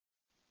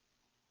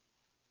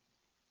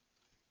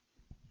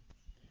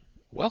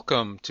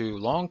Welcome to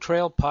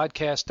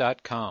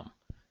longtrailpodcast.com,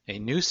 a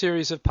new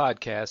series of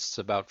podcasts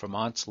about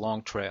Vermont's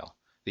Long Trail,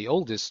 the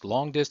oldest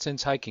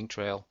long-distance hiking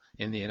trail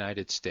in the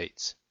United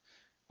States.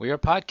 We are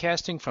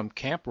podcasting from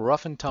Camp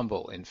Rough and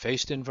Tumble in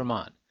Fayston,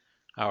 Vermont,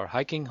 our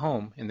hiking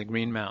home in the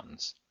Green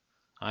Mountains.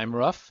 I'm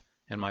Rough,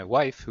 and my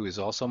wife, who is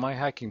also my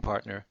hiking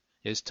partner,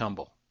 is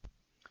Tumble.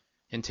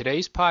 In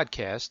today's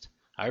podcast,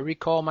 I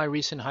recall my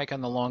recent hike on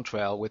the Long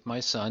Trail with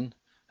my son,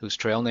 whose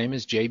trail name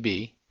is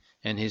JB,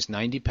 and his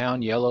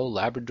 90-pound yellow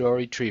Labrador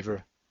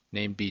Retriever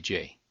named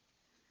BJ.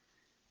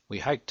 We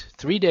hiked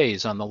 3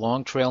 days on the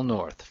Long Trail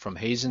North, from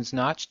Hazen's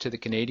Notch to the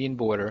Canadian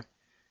border,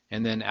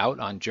 and then out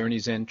on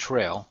Journey's End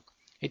Trail,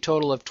 a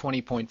total of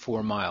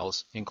 20.4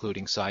 miles,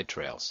 including side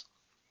trails.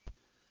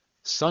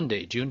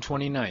 Sunday, June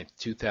 29,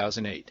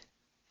 2008.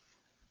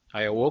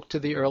 I awoke to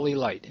the early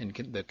light and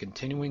the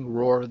continuing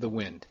roar of the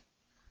wind.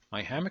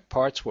 My hammock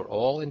parts were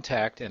all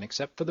intact, and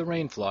except for the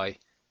rainfly,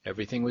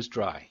 everything was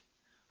dry.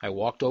 I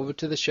walked over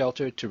to the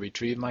shelter to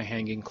retrieve my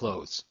hanging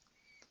clothes.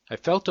 I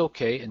felt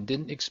okay and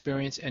didn't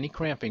experience any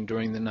cramping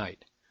during the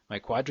night. My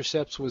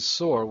quadriceps was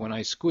sore when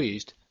I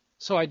squeezed,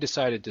 so I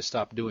decided to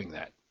stop doing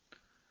that.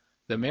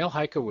 The male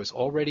hiker was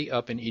already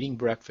up and eating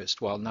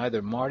breakfast, while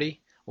neither Marty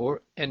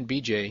and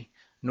BJ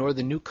nor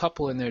the new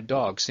couple and their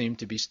dog seemed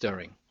to be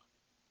stirring.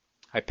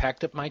 I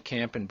packed up my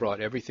camp and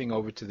brought everything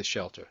over to the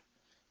shelter.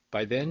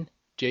 By then,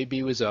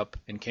 JB was up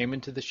and came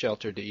into the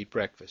shelter to eat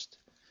breakfast.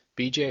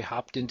 BJ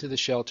hopped into the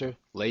shelter,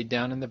 laid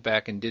down in the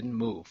back and didn't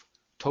move,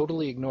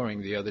 totally ignoring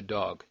the other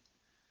dog.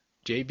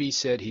 JB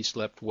said he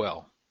slept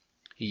well.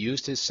 He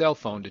used his cell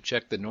phone to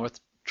check the North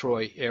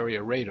Troy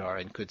area radar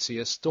and could see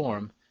a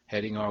storm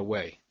heading our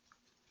way.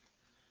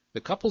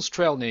 The couple's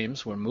trail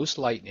names were Moose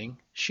Lightning,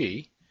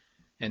 she,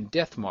 and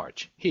Death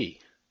March, he.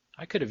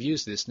 I could have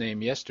used this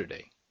name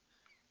yesterday.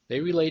 They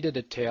related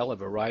a tale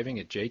of arriving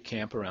at J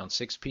Camp around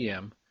 6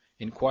 p.m.,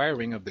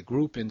 inquiring of the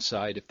group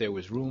inside if there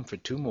was room for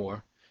 2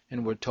 more,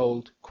 and were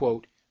told,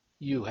 quote,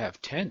 "You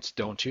have tents,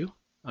 don't you?"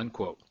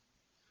 unquote.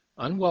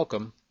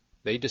 Unwelcome,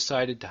 they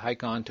decided to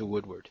hike on to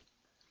Woodward.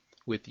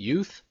 With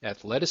youth,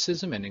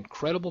 athleticism, and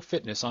incredible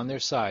fitness on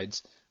their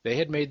sides, they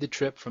had made the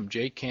trip from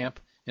J Camp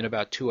in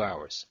about 2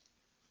 hours.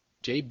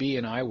 JB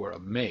and I were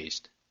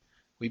amazed.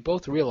 We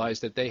both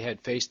realized that they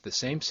had faced the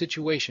same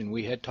situation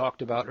we had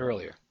talked about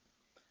earlier.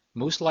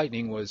 Moose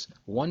Lightning was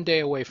 1 day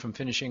away from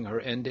finishing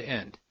her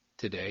end-to-end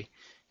today,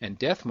 and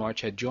Death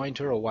March had joined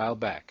her a while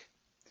back.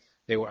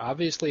 They were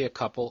obviously a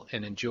couple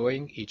and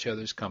enjoying each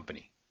other's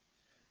company.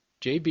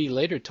 JB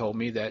later told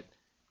me that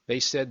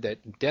they said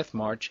that Death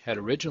March had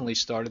originally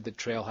started the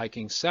trail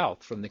hiking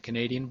south from the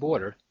Canadian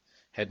border,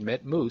 had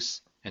met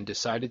Moose, and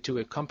decided to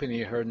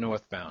accompany her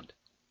northbound.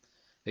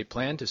 They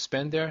planned to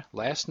spend their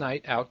last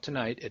night out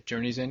tonight at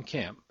Journey's End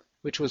Camp,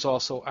 which was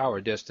also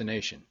our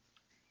destination.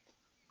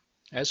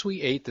 As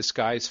we ate, the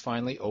skies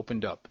finally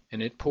opened up,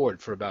 and it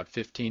poured for about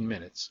 15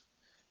 minutes.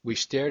 We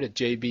stared at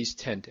JB's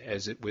tent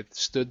as it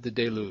withstood the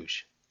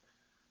deluge.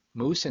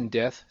 Moose and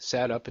Death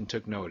sat up and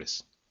took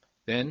notice.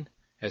 Then,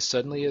 as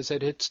suddenly as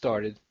it had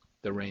started,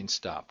 the rain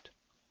stopped.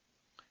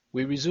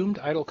 We resumed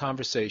idle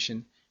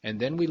conversation, and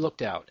then we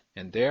looked out,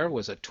 and there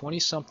was a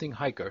 20-something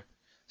hiker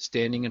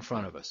standing in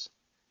front of us.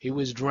 He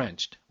was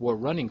drenched, wore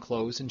running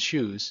clothes and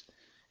shoes,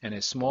 and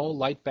a small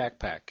light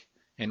backpack,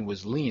 and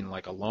was lean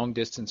like a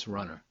long-distance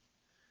runner.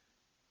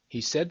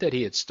 He said that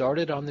he had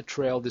started on the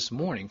trail this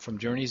morning from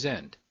Journey's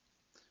End.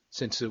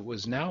 Since it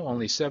was now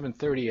only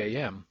 7:30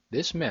 a.m.,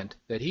 this meant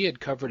that he had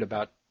covered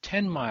about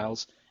 10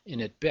 miles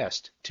in at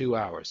best 2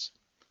 hours.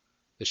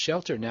 The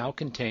shelter now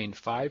contained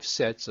 5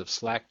 sets of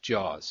slack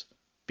jaws.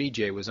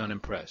 BJ was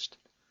unimpressed.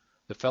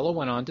 The fellow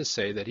went on to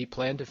say that he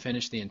planned to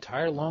finish the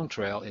entire Long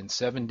Trail in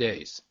 7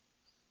 days.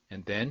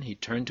 And then he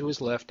turned to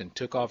his left and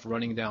took off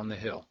running down the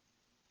hill.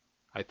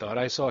 I thought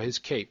I saw his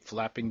cape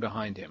flapping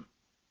behind him.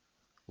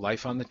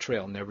 Life on the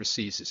trail never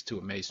ceases to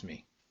amaze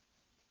me.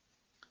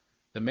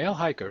 The male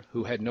hiker,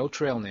 who had no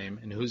trail name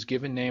and whose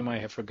given name I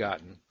have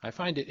forgotten, I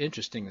find it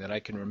interesting that I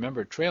can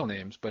remember trail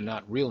names but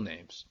not real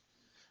names,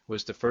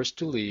 was the first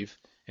to leave,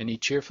 and he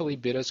cheerfully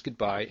bid us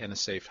goodbye and a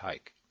safe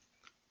hike.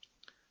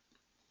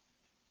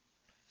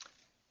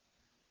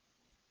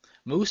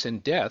 Moose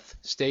and Death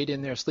stayed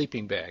in their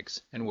sleeping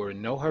bags and were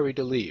in no hurry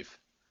to leave.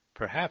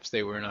 Perhaps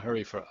they were in a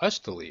hurry for us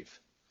to leave.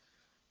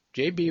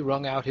 JB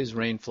wrung out his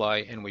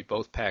rainfly, and we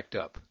both packed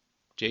up.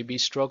 JB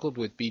struggled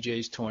with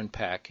BJ's torn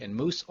pack, and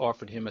Moose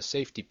offered him a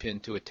safety pin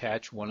to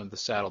attach one of the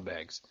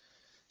saddlebags,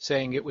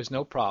 saying it was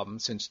no problem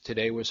since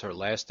today was her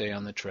last day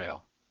on the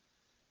trail.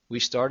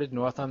 We started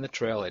north on the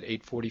trail at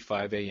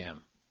 8:45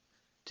 a.m.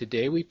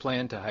 Today we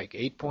planned to hike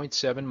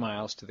 8.7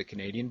 miles to the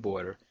Canadian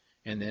border,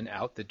 and then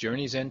out the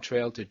Journey's End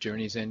Trail to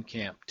Journey's End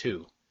Camp,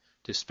 too,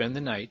 to spend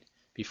the night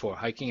before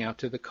hiking out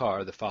to the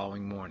car the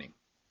following morning.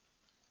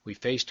 We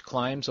faced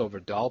climbs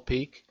over Doll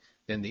Peak,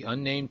 then the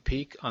unnamed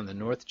peak on the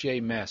North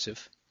J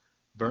Massif,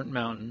 Burnt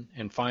Mountain,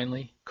 and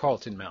finally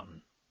Carlton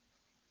Mountain.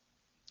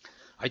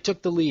 I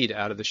took the lead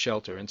out of the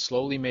shelter and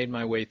slowly made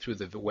my way through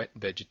the wet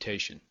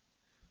vegetation.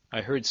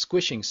 I heard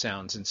squishing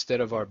sounds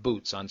instead of our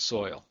boots on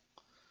soil.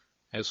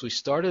 As we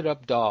started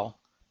up Dahl,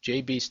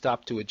 JB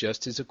stopped to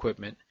adjust his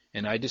equipment,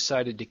 and I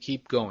decided to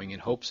keep going in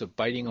hopes of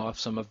biting off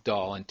some of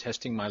Dahl and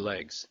testing my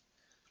legs.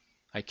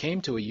 I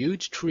came to a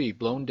huge tree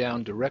blown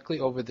down directly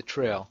over the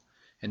trail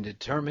and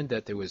determined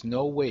that there was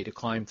no way to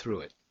climb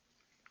through it.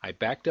 I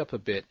backed up a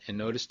bit and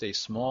noticed a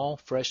small,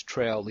 fresh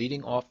trail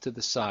leading off to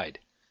the side,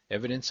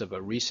 evidence of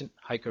a recent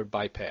hiker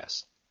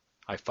bypass.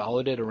 I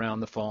followed it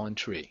around the fallen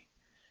tree.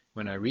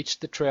 When I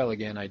reached the trail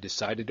again, I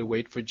decided to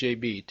wait for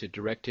JB to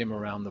direct him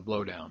around the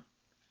blowdown.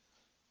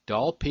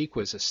 Dahl Peak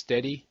was a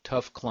steady,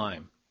 tough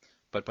climb,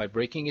 but by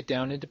breaking it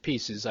down into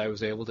pieces, I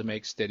was able to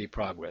make steady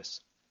progress.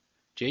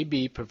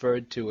 JB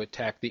preferred to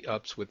attack the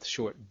ups with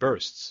short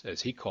bursts,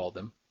 as he called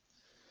them.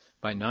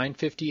 By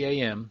 9:50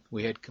 a.m.,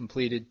 we had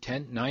completed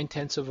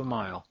 9/10 of a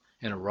mile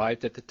and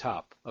arrived at the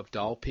top of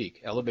Dahl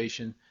Peak,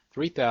 elevation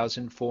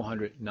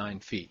 3,409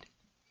 feet.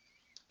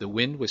 The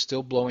wind was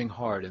still blowing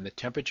hard, and the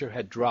temperature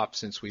had dropped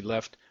since we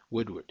left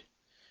Woodward.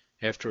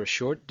 After a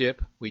short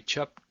dip, we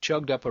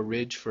chugged up a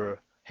ridge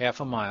for half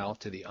a mile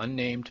to the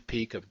unnamed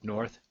peak of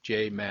North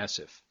J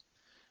Massif.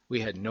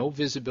 We had no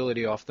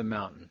visibility off the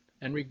mountain,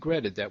 and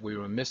regretted that we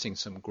were missing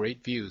some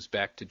great views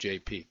back to J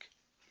Peak.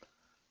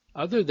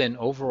 Other than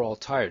overall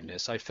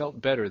tiredness, I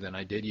felt better than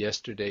I did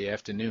yesterday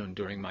afternoon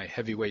during my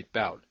heavyweight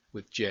bout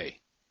with J.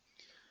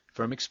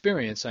 From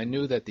experience, I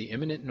knew that the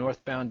imminent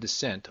northbound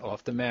descent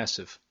off the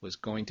Massif was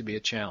going to be a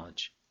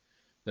challenge.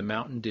 The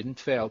mountain didn't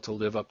fail to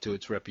live up to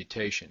its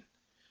reputation.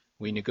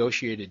 We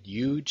negotiated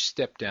huge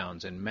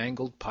step-downs and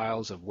mangled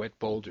piles of wet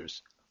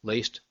boulders,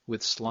 laced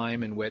with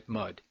slime and wet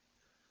mud.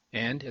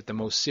 And at the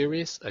most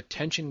serious,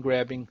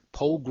 attention-grabbing,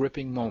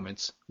 pole-gripping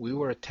moments, we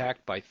were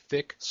attacked by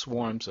thick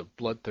swarms of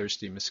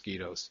bloodthirsty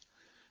mosquitoes.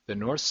 The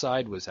north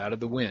side was out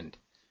of the wind,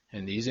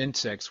 and these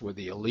insects were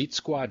the elite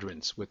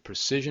squadrons with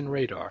precision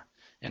radar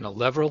and a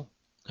level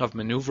of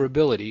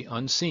maneuverability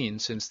unseen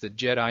since the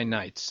Jedi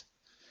Knights.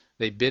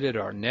 They bit at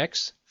our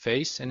necks,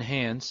 face, and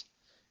hands,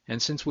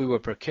 and since we were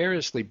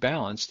precariously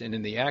balanced and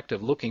in the act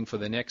of looking for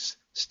the next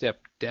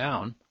step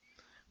down,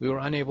 we were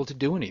unable to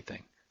do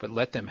anything but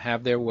let them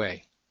have their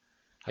way.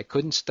 I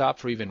couldn't stop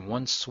for even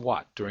one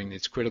swat during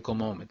these critical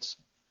moments.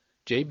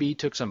 JB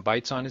took some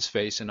bites on his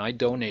face, and I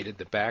donated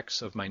the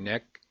backs of my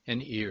neck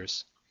and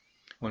ears.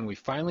 When we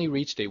finally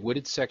reached a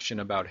wooded section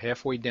about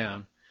halfway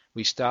down,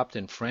 we stopped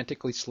and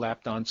frantically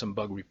slapped on some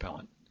bug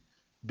repellent.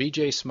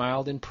 BJ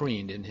smiled and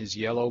preened in his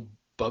yellow,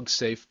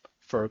 bug-safe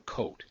fur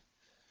coat.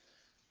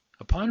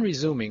 Upon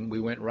resuming, we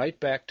went right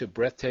back to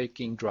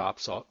breathtaking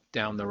drops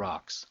down the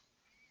rocks.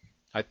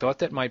 I thought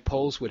that my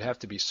poles would have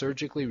to be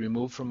surgically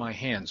removed from my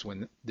hands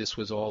when this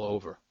was all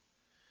over.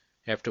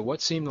 After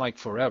what seemed like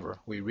forever,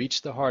 we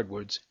reached the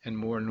hardwoods and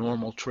more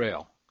normal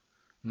trail.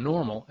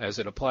 Normal, as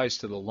it applies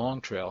to the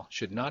long trail,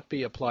 should not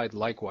be applied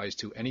likewise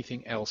to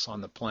anything else on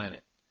the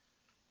planet.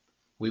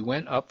 We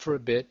went up for a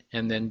bit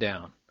and then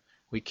down.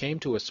 We came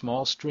to a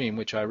small stream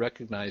which I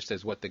recognized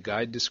as what the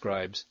guide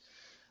describes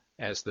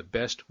as the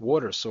best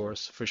water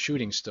source for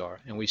shooting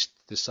star, and we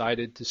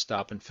decided to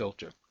stop and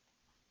filter.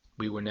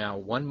 We were now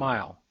 1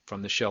 mile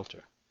from the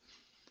shelter.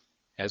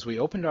 As we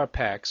opened our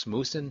packs,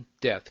 Moose and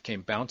Death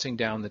came bouncing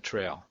down the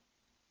trail.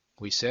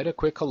 We said a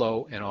quick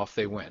hello, and off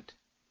they went.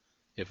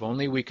 If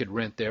only we could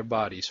rent their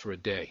bodies for a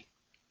day.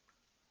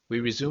 We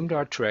resumed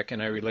our trek,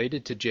 and I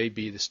related to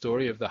JB the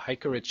story of the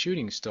hiker at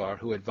Shooting Star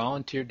who had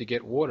volunteered to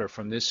get water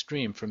from this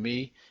stream for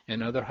me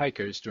and other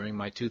hikers during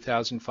my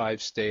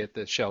 2005 stay at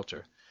the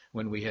shelter,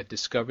 when we had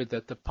discovered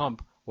that the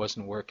pump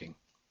wasn't working.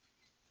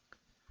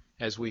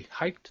 As we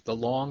hiked the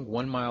long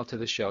 1 mile to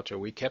the shelter,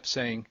 we kept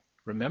saying,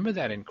 "Remember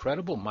that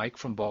incredible Mike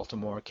from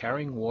Baltimore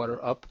carrying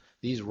water up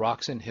these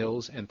rocks and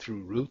hills and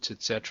through roots,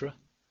 etc.?"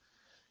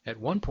 At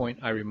one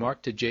point I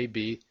remarked to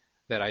JB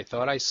that I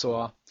thought I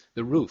saw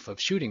the roof of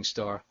Shooting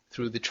Star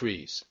through the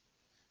trees.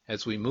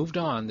 As we moved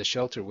on, the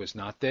shelter was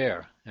not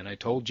there, and I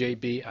told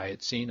JB I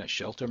had seen a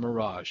shelter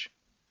mirage.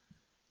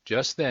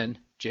 Just then,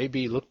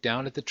 JB looked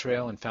down at the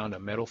trail and found a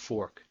metal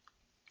fork.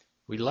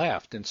 We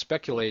laughed and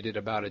speculated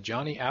about a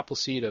Johnny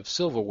Appleseed of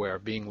silverware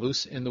being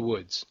loose in the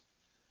woods.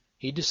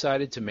 He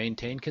decided to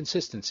maintain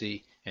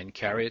consistency and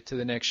carry it to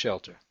the next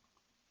shelter.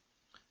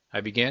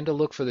 I began to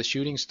look for the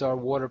Shooting Star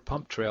water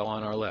pump trail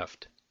on our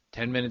left.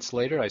 10 minutes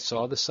later I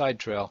saw the side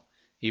trail,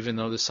 even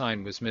though the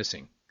sign was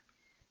missing.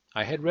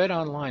 I had read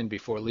online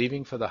before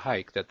leaving for the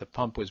hike that the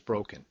pump was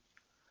broken.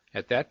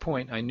 At that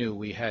point I knew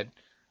we had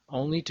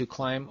only to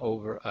climb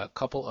over a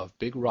couple of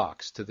big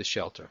rocks to the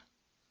shelter.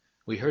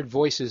 We heard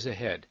voices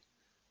ahead.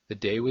 The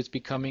day was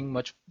becoming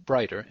much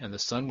brighter, and the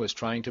sun was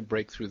trying to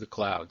break through the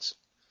clouds.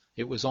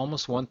 It was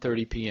almost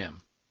 1:30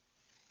 p.m.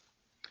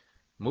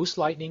 Moose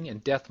Lightning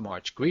and Death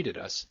March greeted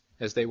us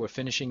as they were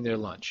finishing their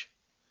lunch.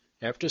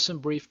 After some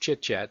brief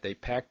chit-chat, they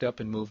packed up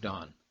and moved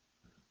on.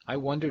 I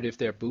wondered if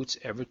their boots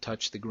ever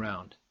touched the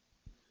ground.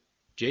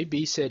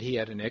 JB said he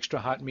had an extra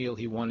hot meal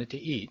he wanted to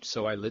eat,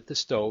 so I lit the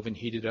stove and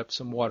heated up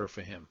some water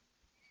for him.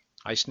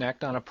 I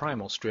snacked on a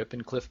Primal Strip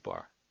and Cliff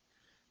Bar.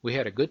 We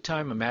had a good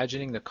time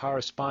imagining the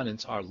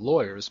correspondence our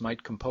lawyers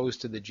might compose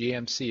to the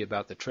GMC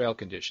about the trail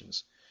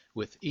conditions,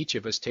 with each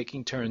of us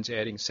taking turns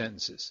adding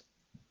sentences.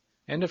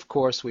 And of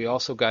course, we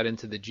also got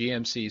into the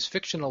GMC's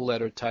fictional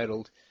letter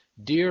titled,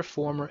 "Dear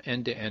Former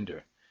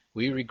End-to-Ender,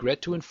 we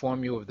regret to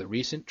inform you of the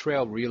recent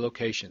trail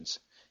relocations.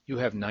 You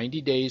have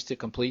 90 days to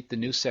complete the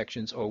new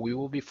sections or we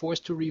will be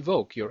forced to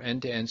revoke your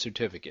end-to-end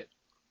certificate."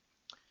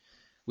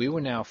 We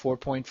were now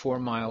 4.4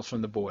 miles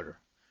from the border,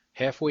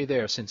 halfway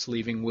there since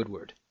leaving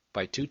Woodward.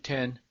 By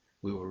 2:10,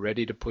 we were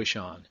ready to push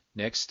on.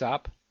 Next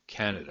stop,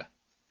 Canada.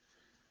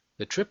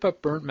 The trip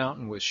up Burnt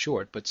Mountain was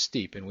short but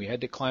steep, and we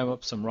had to climb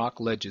up some rock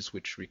ledges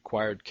which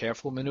required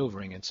careful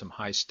maneuvering and some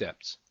high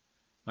steps.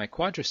 My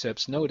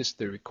quadriceps noticed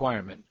the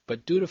requirement,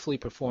 but dutifully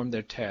performed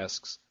their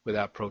tasks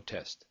without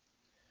protest.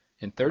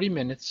 In 30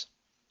 minutes,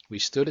 we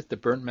stood at the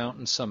Burnt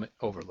Mountain summit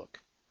overlook.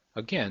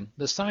 Again,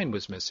 the sign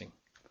was missing.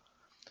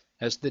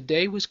 As the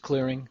day was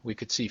clearing, we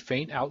could see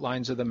faint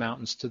outlines of the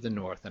mountains to the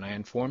north, and I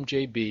informed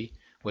J.B.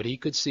 what he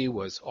could see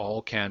was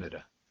all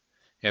Canada.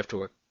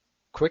 After a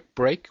quick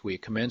break, we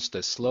commenced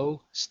a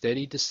slow,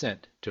 steady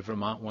descent to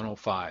Vermont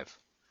 105.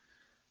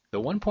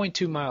 The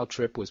 1.2-mile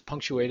trip was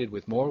punctuated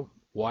with more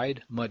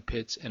wide mud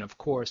pits and, of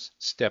course,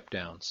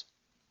 step-downs.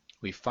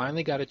 We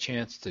finally got a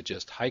chance to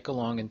just hike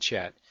along and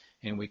chat,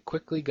 and we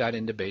quickly got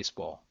into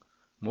baseball,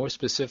 more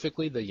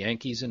specifically the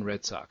Yankees and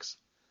Red Sox.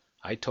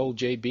 I told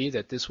J.B.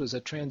 that this was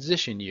a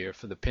transition year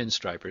for the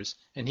Pinstripers,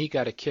 and he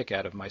got a kick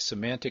out of my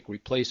semantic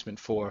replacement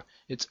for,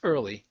 "It's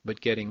early,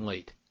 but getting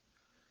late."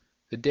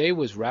 The day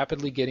was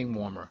rapidly getting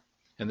warmer,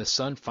 and the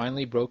sun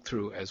finally broke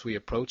through as we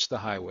approached the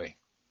highway.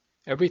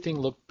 Everything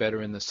looked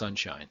better in the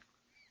sunshine.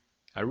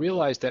 I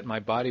realized that my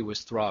body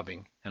was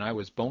throbbing, and I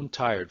was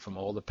bone-tired from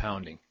all the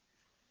pounding.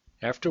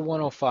 After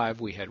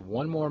 105, we had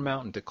one more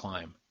mountain to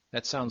climb.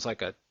 That sounds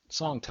like a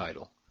song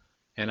title.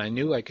 And I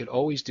knew I could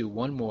always do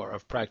one more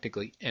of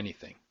practically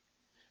anything.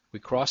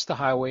 We crossed the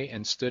highway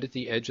and stood at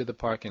the edge of the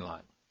parking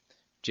lot.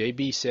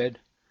 J.B. said,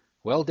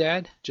 "Well,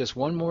 Dad, just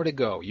one more to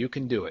go. You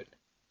can do it."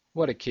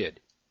 What a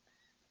kid.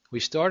 We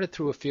started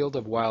through a field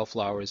of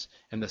wildflowers,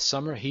 and the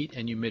summer heat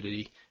and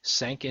humidity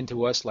sank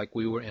into us like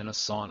we were in a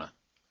sauna.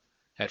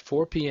 At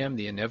 4 p.m.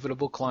 the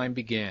inevitable climb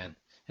began,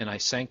 and I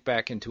sank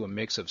back into a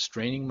mix of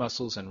straining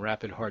muscles and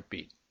rapid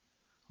heartbeat.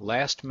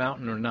 Last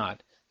mountain or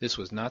not, this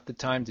was not the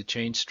time to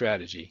change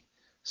strategy,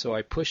 so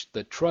I pushed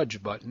the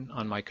trudge button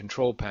on my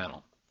control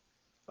panel.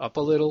 Up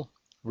a little,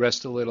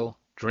 rest a little,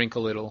 drink a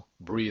little,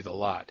 breathe a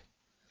lot.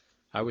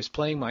 I was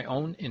playing my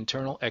own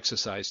internal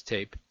exercise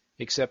tape,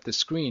 except the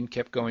screen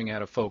kept going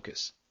out of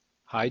focus.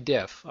 High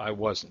def, I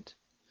wasn't.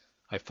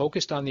 I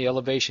focused on the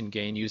elevation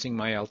gain using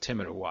my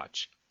altimeter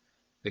watch.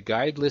 The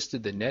guide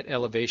listed the net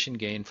elevation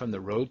gain from the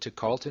road to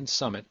Carlton's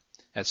summit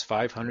as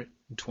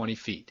 520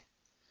 feet.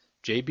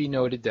 J.B.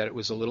 noted that it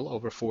was a little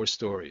over 4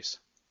 stories.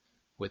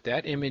 With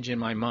that image in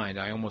my mind,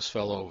 I almost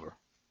fell over.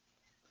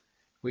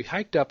 We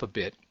hiked up a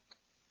bit,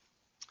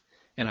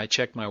 and I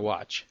checked my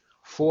watch.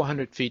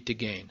 400 feet to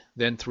gain,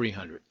 then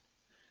 300.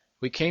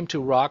 We came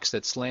to rocks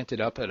that slanted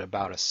up at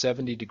about a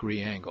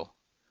 70-degree angle.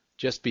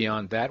 Just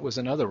beyond that was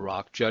another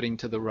rock jutting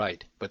to the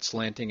right, but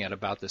slanting at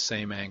about the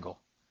same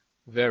angle.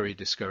 Very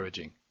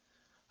discouraging.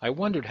 I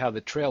wondered how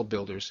the trail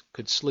builders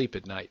could sleep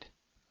at night.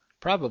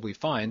 Probably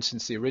fine,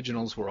 since the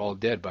originals were all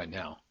dead by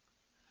now.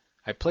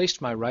 I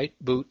placed my right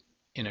boot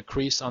in a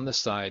crease on the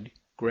side,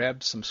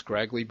 grabbed some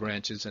scraggly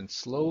branches, and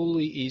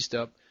slowly eased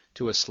up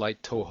to a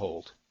slight toe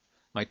hold.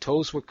 My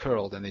toes were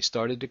curled, and they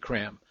started to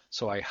cramp,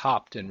 so I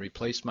hopped and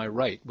replaced my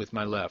right with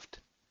my left.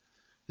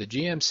 The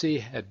GMC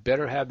had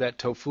better have that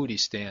tofuti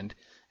stand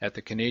at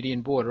the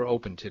Canadian border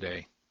open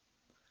today.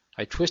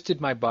 I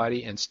twisted my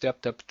body and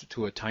stepped up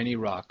to a tiny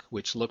rock,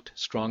 which looked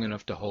strong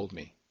enough to hold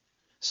me.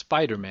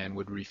 Spider-Man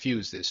would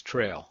refuse this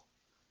trail.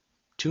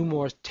 2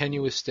 more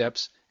tenuous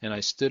steps, and I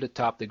stood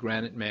atop the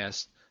granite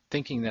mass,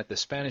 thinking that the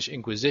Spanish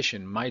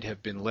Inquisition might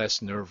have been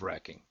less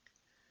nerve-wracking.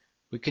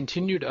 We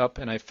continued up,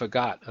 and I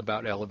forgot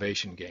about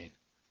elevation gain.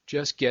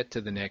 Just get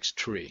to the next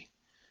tree.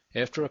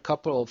 After a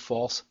couple of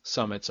false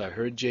summits, I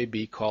heard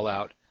J.B. call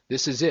out,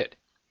 "This is it."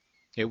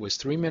 It was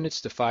 3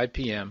 minutes to 5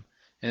 p.m.,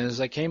 and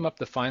as I came up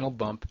the final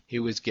bump, he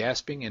was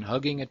gasping and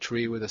hugging a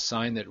tree with a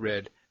sign that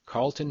read,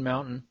 "Carlton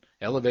Mountain,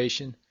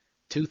 elevation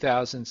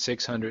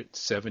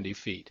 2,670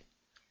 feet."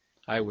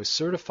 I was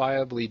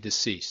certifiably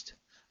deceased,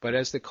 but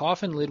as the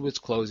coffin lid was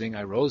closing,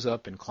 I rose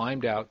up and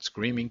climbed out,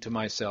 screaming to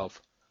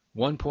myself,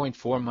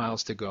 1.4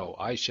 miles to go.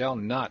 I shall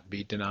not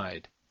be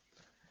denied.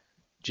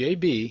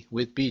 J.B.,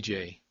 with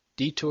B.J.,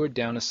 detoured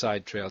down a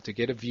side trail to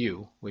get a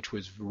view, which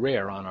was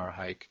rare on our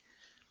hike.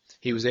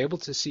 He was able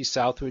to see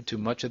southward to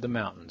much of the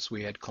mountains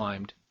we had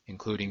climbed,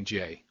 including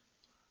J.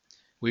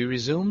 We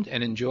resumed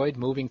and enjoyed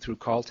moving through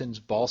Carlton's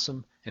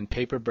balsam and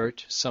paper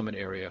birch summit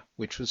area,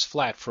 which was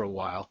flat for a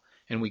while,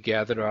 and we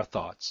gathered our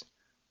thoughts.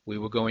 We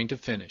were going to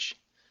finish.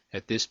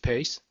 At this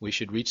pace, we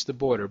should reach the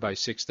border by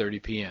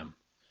 6:30 p.m.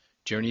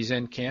 Journey's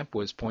End Camp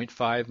was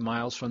 0.5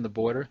 miles from the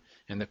border,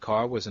 and the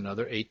car was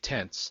another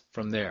 8/10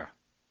 from there.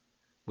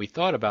 We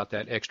thought about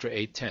that extra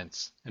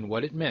 8/10 and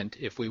what it meant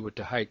if we were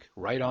to hike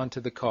right on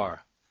to the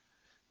car.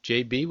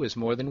 J.B. was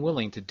more than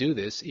willing to do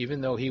this,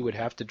 even though he would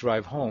have to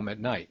drive home at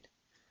night.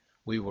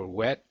 We were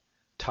wet,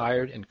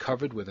 tired, and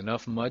covered with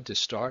enough mud to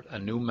start a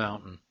new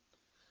mountain.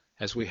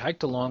 As we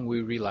hiked along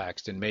we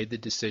relaxed and made the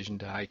decision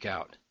to hike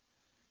out.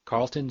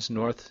 Carlton's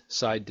north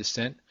side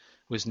descent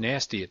was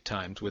nasty at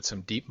times with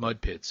some deep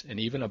mud pits and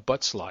even a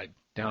butt slide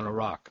down a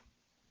rock.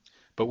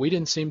 But we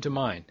didn't seem to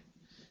mind.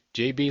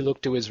 J.B.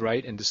 looked to his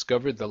right and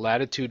discovered the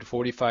latitude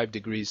 45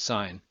 degrees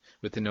sign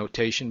with the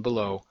notation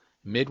below,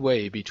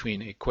 midway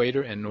between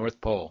equator and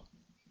North Pole.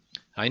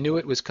 I knew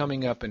it was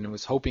coming up and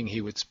was hoping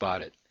he would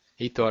spot it.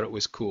 He thought it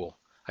was cool.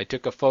 I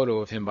took a photo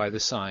of him by the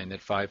sign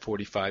at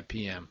 5:45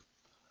 p.m.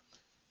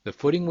 The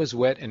footing was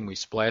wet and we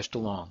splashed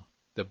along.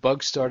 The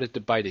bugs started to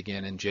bite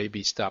again and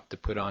J.B. stopped to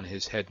put on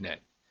his head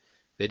net.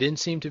 They didn't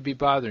seem to be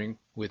bothering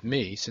with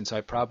me since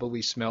I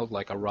probably smelled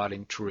like a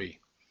rotting tree.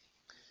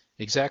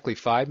 Exactly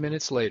 5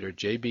 minutes later,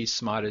 J.B.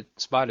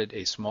 spotted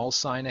a small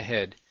sign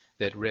ahead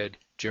that read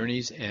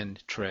Journey's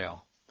End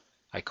Trail.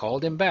 I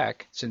called him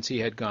back, since he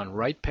had gone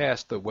right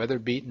past the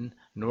weather-beaten,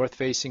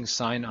 north-facing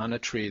sign on a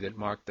tree that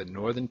marked the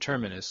northern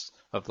terminus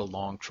of the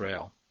long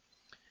trail.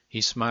 He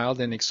smiled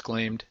and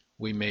exclaimed,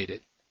 "We made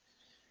it."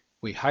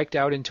 We hiked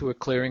out into a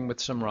clearing with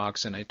some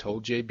rocks, and I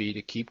told J.B.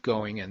 to keep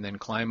going and then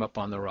climb up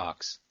on the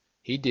rocks.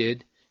 He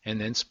did,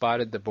 and then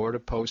spotted the border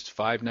post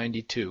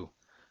 592,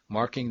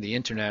 marking the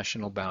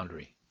international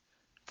boundary.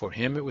 For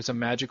him it was a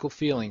magical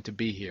feeling to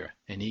be here,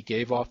 and he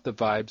gave off the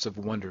vibes of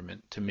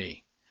wonderment to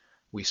me.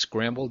 We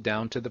scrambled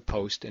down to the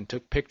post and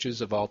took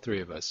pictures of all three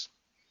of us.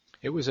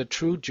 It was a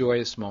true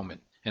joyous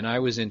moment, and I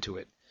was into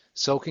it,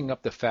 soaking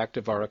up the fact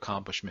of our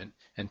accomplishment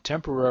and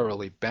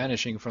temporarily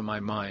banishing from my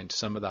mind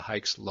some of the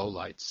hike's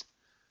lowlights.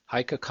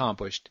 Hike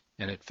accomplished,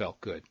 and it felt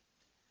good.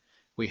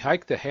 We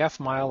hiked the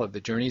half-mile of the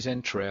Journey's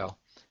End Trail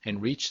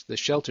and reached the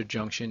shelter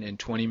junction in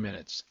 20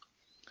 minutes.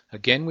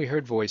 Again we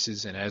heard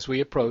voices, and as we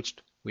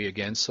approached, we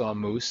again saw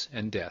Moose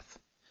and Death.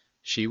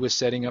 She was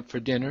setting up for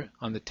dinner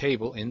on the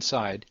table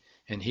inside,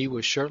 and he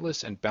was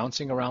shirtless and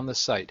bouncing around the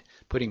site,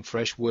 putting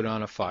fresh wood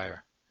on a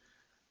fire.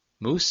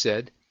 Moose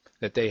said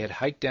that they had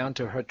hiked down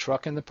to her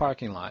truck in the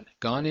parking lot,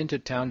 gone into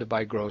town to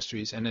buy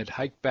groceries, and had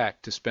hiked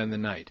back to spend the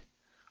night.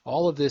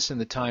 All of this in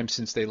the time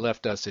since they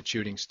left us at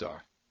Shooting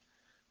Star.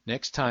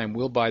 Next time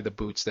we'll buy the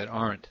boots that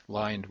aren't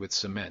lined with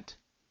cement.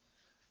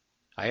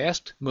 I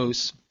asked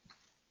Moose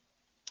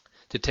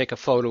to take a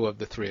photo of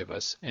the three of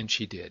us, and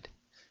she did.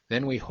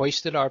 Then we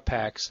hoisted our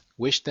packs,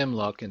 wished them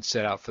luck, and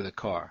set out for the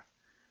car.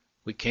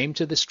 We came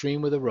to the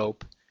stream with a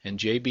rope, and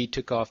J.B.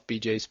 took off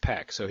B.J.'s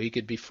pack so he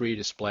could be free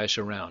to splash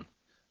around,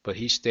 but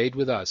he stayed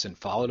with us and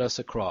followed us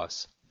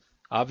across.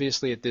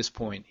 Obviously at this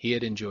point he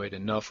had enjoyed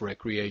enough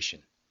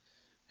recreation.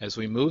 As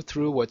we moved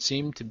through what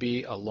seemed to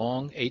be a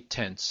long 8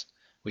 tenths,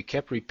 we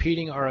kept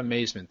repeating our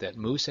amazement that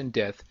Moose and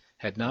Death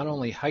had not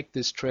only hiked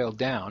this trail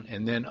down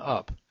and then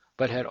up,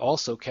 but had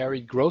also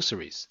carried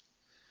groceries.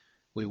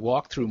 We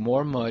walked through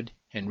more mud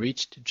and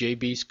reached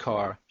J.B.'s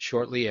car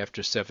shortly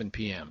after 7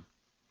 p.m.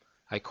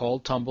 I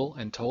called Tumble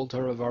and told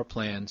her of our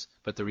plans,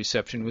 but the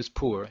reception was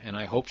poor, and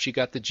I hoped she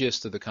got the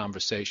gist of the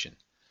conversation.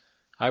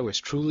 I was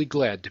truly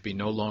glad to be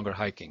no longer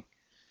hiking.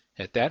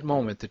 At that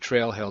moment the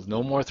trail held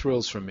no more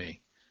thrills for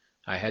me.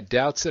 I had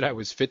doubts that I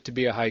was fit to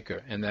be a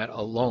hiker, and that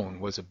alone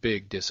was a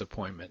big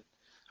disappointment.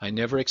 I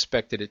never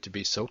expected it to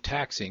be so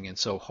taxing and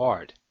so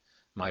hard.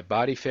 My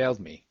body failed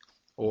me.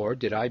 Or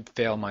did I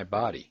fail my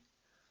body?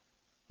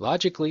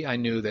 Logically, I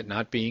knew that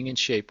not being in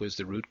shape was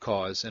the root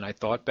cause, and I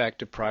thought back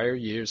to prior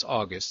years'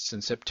 Augusts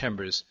and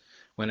Septembers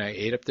when I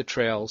ate up the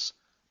trails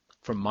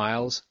for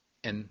miles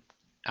and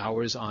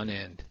hours on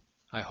end.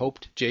 I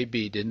hoped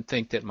J.B. didn't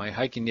think that my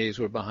hiking days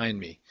were behind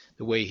me,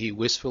 the way he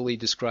wistfully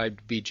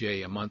described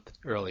B.J. a month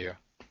earlier.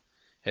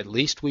 At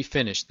least we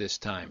finished this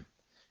time,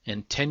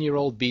 and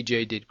 10-year-old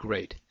B.J. did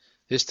great,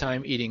 this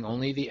time eating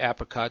only the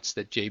apricots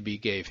that J.B.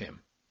 gave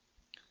him,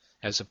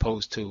 as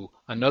opposed to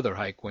another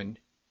hike when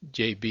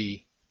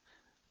J.B.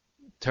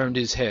 turned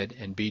his head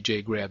and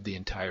B.J. grabbed the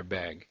entire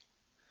bag.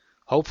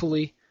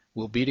 Hopefully,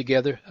 we'll be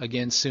together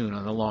again soon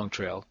on the Long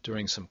Trail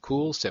during some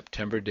cool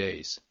September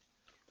days.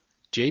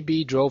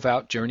 J.B. drove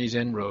out Journey's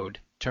End Road,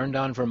 turned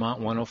on Vermont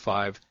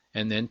 105,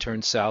 and then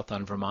turned south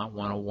on Vermont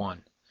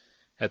 101.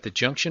 At the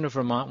junction of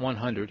Vermont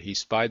 100, he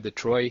spied the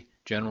Troy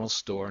General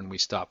Store, and we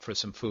stopped for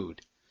some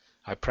food.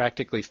 I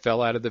practically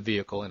fell out of the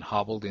vehicle and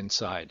hobbled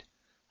inside.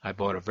 I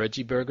bought a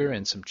veggie burger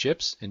and some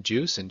chips and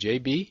juice, and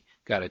J.B.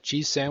 got a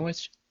cheese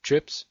sandwich,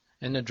 chips,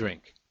 and a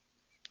drink.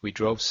 We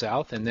drove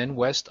south and then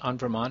west on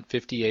Vermont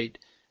 58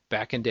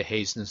 back into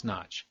Hazen's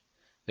Notch.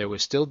 There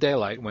was still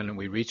daylight when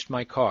we reached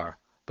my car,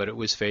 but it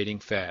was fading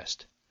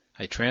fast.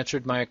 I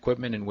transferred my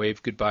equipment and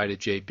waved goodbye to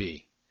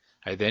J.B.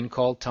 I then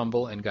called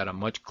Tumble and got a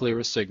much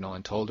clearer signal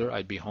and told her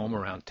I'd be home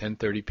around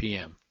 10:30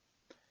 p.m.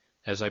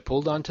 As I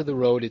pulled onto the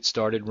road, it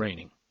started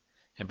raining,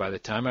 and by the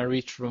time I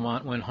reached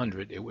Vermont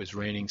 100, it was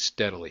raining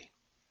steadily.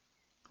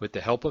 With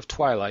the help of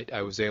twilight,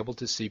 I was able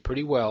to see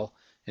pretty well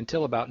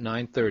until about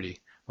 9:30,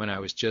 when I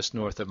was just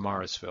north of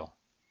Morrisville.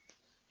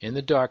 In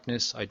the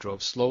darkness, I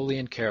drove slowly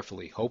and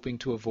carefully, hoping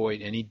to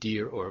avoid any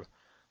deer or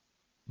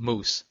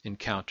moose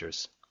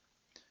encounters.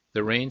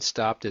 The rain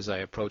stopped as I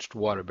approached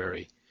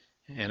Waterbury,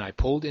 and I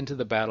pulled into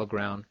the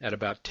battleground at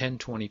about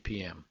 10:20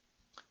 p.m.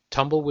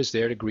 Tumble was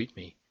there to greet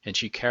me, and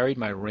she carried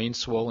my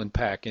rain-swollen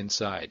pack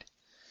inside.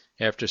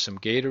 After some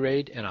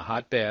Gatorade and a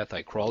hot bath,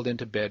 I crawled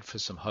into bed for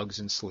some hugs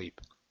and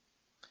sleep.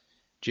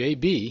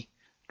 J.B.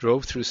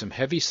 drove through some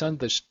heavy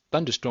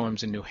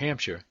thunderstorms in New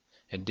Hampshire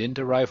and didn't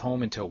arrive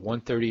home until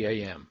 1:30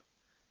 a.m.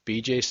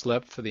 B.J.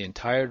 slept for the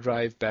entire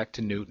drive back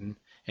to Newton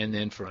and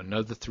then for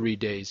another 3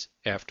 days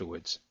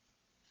afterwards.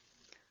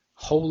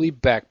 Holy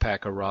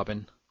backpacker,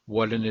 Robin.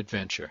 What an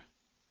adventure.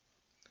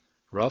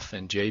 Ruff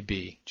and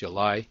J.B.,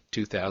 July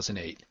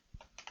 2008.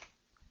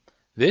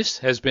 This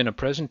has been a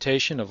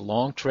presentation of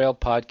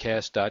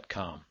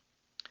longtrailpodcast.com.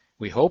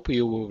 We hope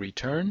you will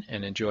return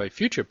and enjoy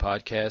future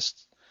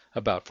podcasts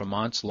about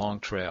Vermont's Long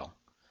Trail.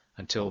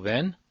 Until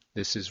then,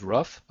 this is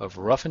Ruff of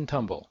Ruff and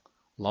Tumble,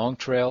 Long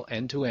Trail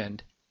End to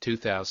End,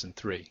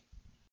 2003.